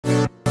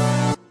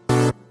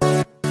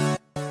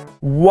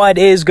What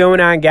is going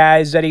on,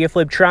 guys? Zeddy of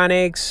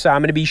Fliptroniks.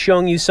 I'm going to be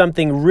showing you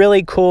something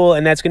really cool,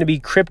 and that's going to be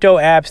crypto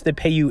apps that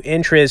pay you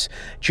interest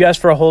just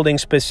for holding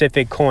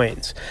specific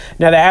coins.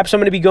 Now, the apps I'm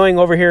going to be going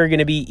over here are going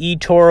to be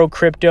eToro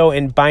Crypto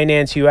and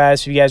Binance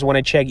US. If you guys want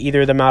to check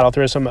either of them out, I'll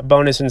throw some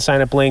bonus and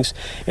sign-up links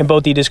in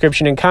both the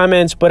description and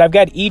comments. But I've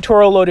got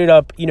eToro loaded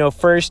up,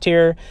 first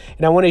here,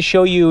 and I want to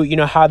show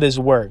you, how this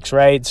works,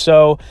 right?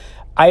 So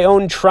I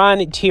own Tron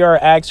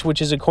TRX,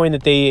 which is a coin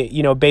that they,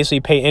 basically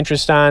pay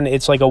interest on.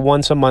 It's like a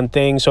once-a-month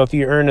thing. So if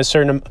you own a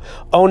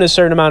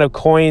certain amount of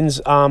coins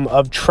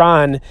of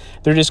Tron,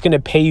 they're just going to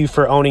pay you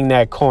for owning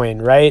that coin,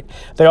 right?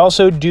 They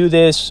also do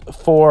this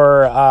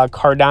for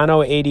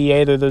Cardano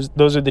ADA.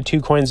 Those are the two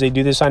coins they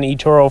do this on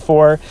eToro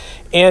for.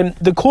 And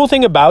the cool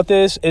thing about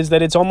this is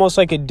that it's almost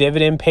like a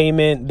dividend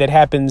payment that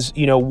happens,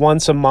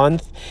 once a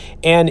month.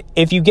 And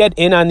if you get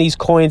in on these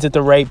coins at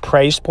the right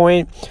price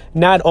point,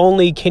 not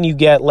only can you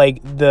get like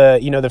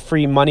the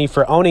free money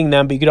for owning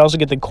them, but you could also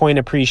get the coin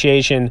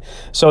appreciation.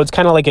 So it's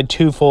kind of like a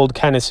twofold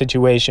kind of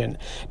situation.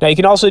 Now you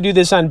can also do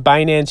this on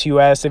Binance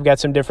US. They've got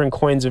some different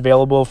coins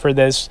available for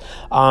this.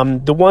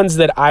 The ones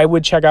that I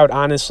would check out,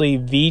 honestly,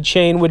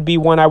 VeChain would be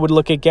one I would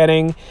look at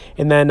getting,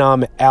 and then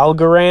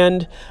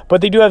Algorand.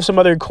 But they do have some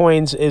other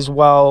coins as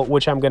well,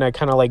 which I'm gonna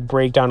kind of like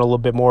break down a little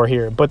bit more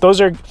here. But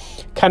those are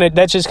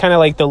that's just kind of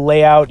like the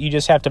layout. You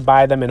just have to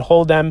buy them and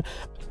hold them.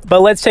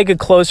 But let's take a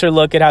closer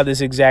look at how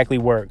this exactly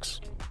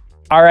works.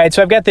 All right,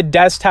 so I've got the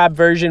desktop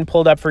version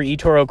pulled up for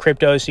eToro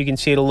Crypto so you can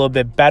see it a little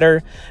bit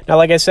better. Now,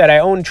 like I said, I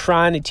own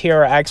Tron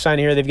TRX on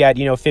here. They've got,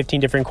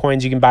 15 different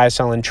coins you can buy,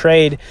 sell, and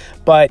trade.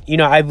 But,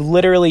 I've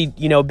literally,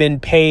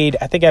 been paid.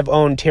 I think I've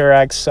owned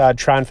TRX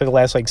Tron for the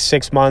last,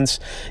 6 months.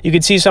 You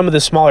can see some of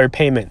the smaller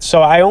payments.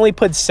 So I only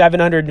put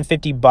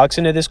 $750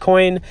 into this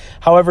coin.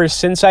 However,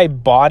 since I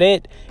bought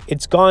it,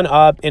 it's gone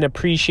up and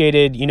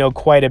appreciated,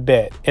 quite a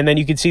bit. And then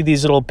you can see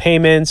these little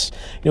payments.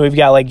 We've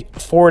got like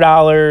 $4,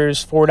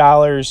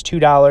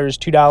 $2,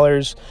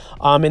 $2.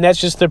 And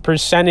that's just the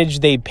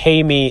percentage they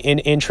pay me in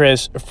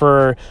interest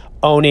for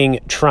owning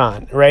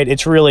Tron, right?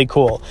 It's really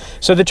cool.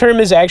 So the term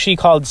is actually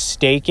called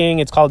staking.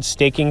 It's called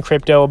staking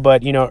crypto,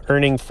 but,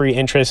 earning free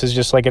interest is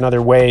just like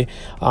another way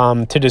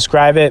to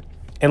describe it.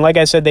 And like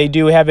I said, they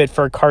do have it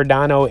for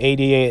Cardano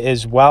ADA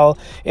as well.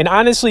 And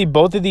honestly,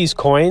 both of these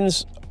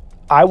coins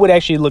I would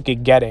actually look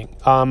at getting.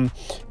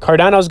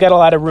 Cardano's got a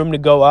lot of room to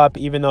go up,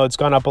 even though it's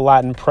gone up a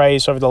lot in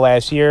price over the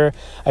last year.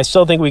 I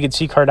still think we could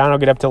see Cardano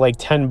get up to like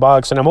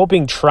 $10, and I'm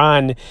hoping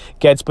Tron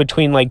gets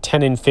between like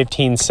 10 and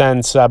 15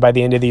 cents by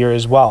the end of the year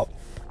as well.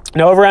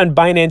 Now, over on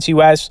Binance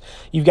US,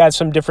 you've got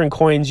some different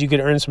coins you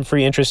could earn some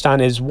free interest on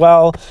as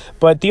well.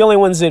 But the only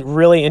ones that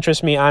really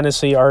interest me,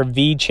 honestly, are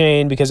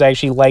VeChain, because I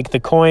actually like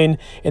the coin,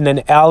 and then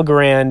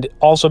Algorand,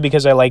 also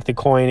because I like the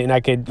coin, and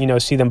I could,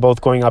 see them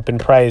both going up in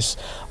price,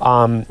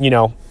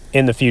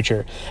 in the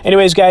future.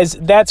 Anyways, guys,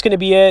 that's going to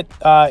be it.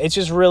 It's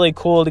just really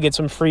cool to get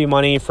some free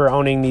money for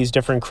owning these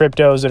different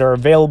cryptos that are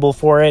available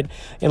for it.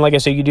 And like I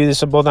said, you can do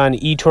this both on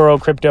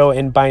eToro Crypto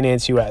and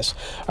Binance US.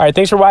 All right,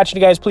 thanks for watching,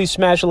 guys. Please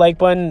smash the like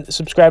button,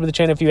 subscribe to the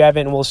channel if you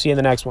haven't, and we'll see you in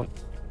the next one.